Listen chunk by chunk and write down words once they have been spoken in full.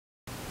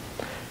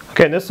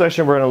Okay, in this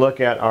section we're going to look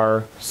at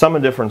our sum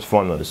and difference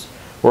formulas.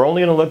 We're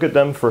only going to look at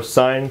them for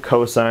sine,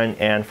 cosine,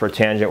 and for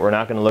tangent. We're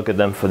not going to look at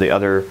them for the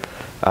other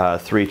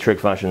three trig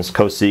functions,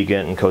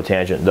 cosecant and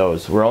cotangent,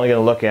 those. We're only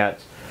going to look at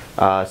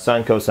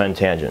sine, cosine,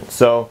 tangent.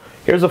 So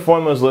here's the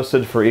formulas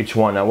listed for each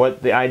one. Now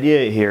what the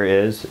idea here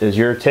is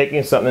you're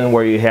taking something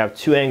where you have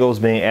two angles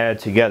being added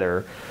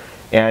together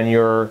and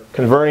you're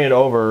converting it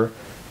over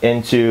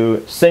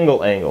into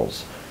single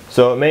angles.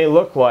 So it may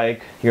look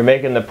like you're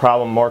making the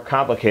problem more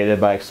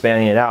complicated by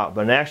expanding it out,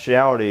 but in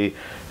actuality,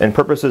 and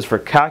purposes for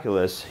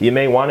calculus, you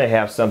may want to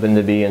have something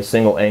to be in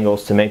single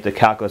angles to make the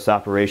calculus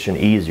operation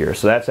easier.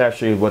 So that's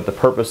actually what the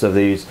purpose of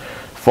these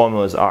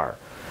formulas are.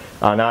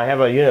 Now I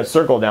have a unit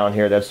circle down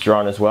here that's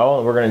drawn as well,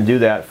 and we're going to do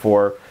that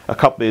for a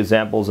couple of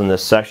examples in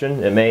this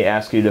section. It may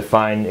ask you to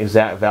find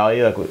exact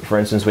value, like for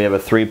instance we have a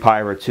 3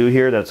 pi over 2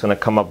 here that's going to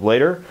come up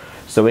later.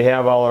 So we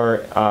have all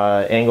our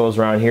angles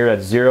around here.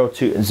 That's 0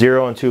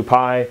 and 2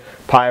 pi,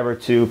 pi over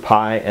 2,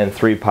 pi, and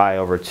 3 pi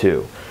over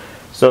 2.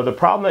 So the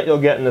problem that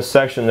you'll get in this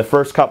section, the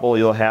first couple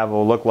you'll have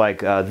will look like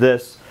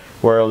this,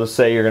 where it'll just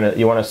say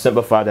you want to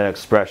simplify that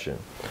expression.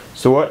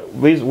 So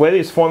the way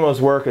these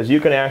formulas work is you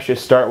can actually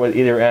start with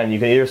either end. You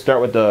can either start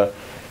with the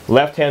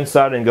left hand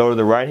side and go to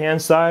the right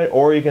hand side,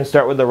 or you can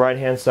start with the right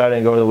hand side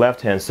and go to the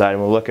left hand side,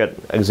 and we'll look at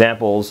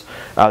examples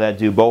that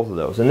do both of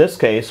those. In this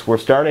case we're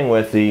starting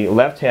with the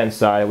left hand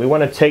side. We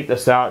want to take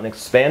this out and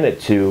expand it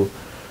to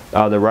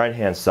the right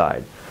hand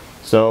side.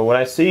 So what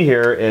I see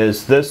here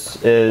is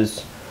this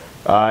is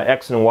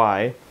x and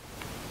y.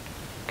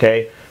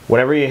 Okay,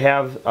 whenever you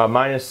have a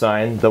minus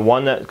sign, the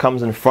one that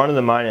comes in front of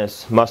the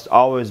minus must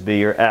always be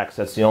your x.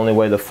 That's the only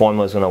way the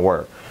formula is going to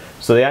work.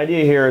 So the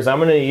idea here is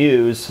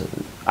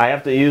I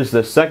have to use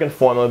the second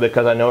formula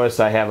because I notice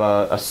I have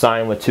a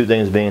sign with two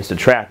things being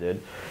subtracted.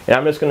 And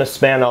I'm just going to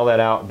span all that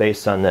out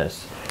based on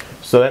this.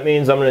 So that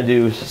means I'm going to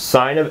do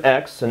sine of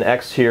x, and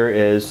x here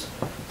is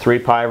 3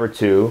 pi over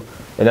 2.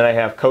 And then I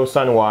have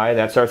cosine y,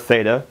 that's our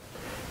theta.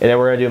 And then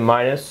we're going to do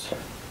minus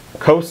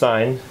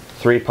cosine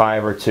 3 pi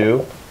over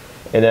 2.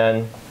 And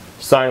then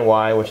sine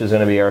y, which is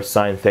going to be our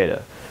sine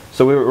theta.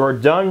 So we're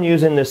done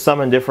using the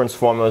sum and difference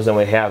formulas, and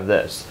we have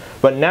this.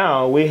 But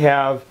now we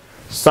have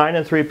sine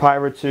of 3 pi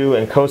over 2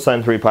 and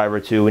cosine 3 pi over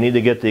 2. We need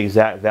to get the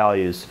exact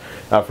values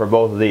for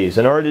both of these.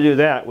 In order to do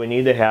that, we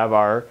need to have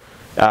our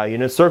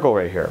unit circle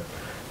right here.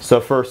 So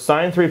for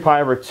sine 3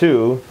 pi over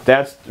 2,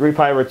 that's 3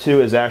 pi over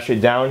 2 is actually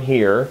down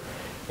here.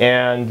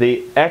 And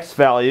the x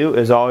value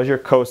is always your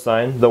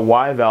cosine. The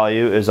y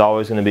value is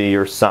always going to be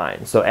your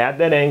sine. So at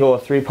that angle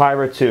of 3 pi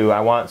over 2,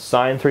 I want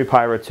sine 3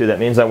 pi over 2. That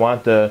means I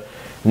want the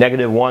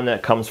 -1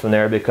 that comes from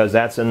there because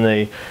that's in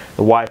the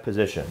y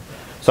position.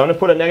 So I'm going to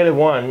put a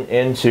 -1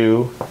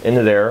 into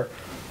there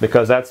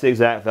because that's the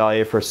exact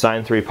value for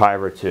sine 3 pi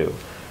over 2.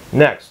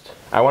 Next,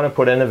 I want to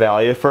put in a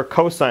value for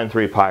cosine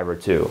 3 pi over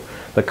 2.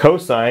 The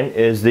cosine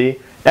is the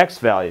x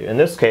value. In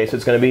this case,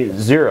 it's going to be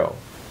 0.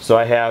 So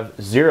I have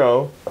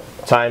 0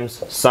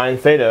 times sine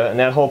theta, and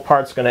that whole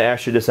part's going to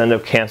actually just end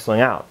up canceling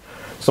out.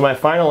 So my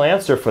final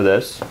answer for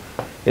this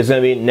is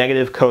going to be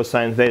negative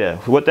cosine theta.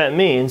 What that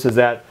means is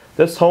that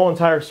this whole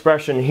entire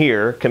expression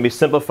here can be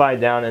simplified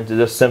down into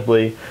just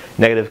simply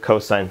negative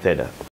cosine theta.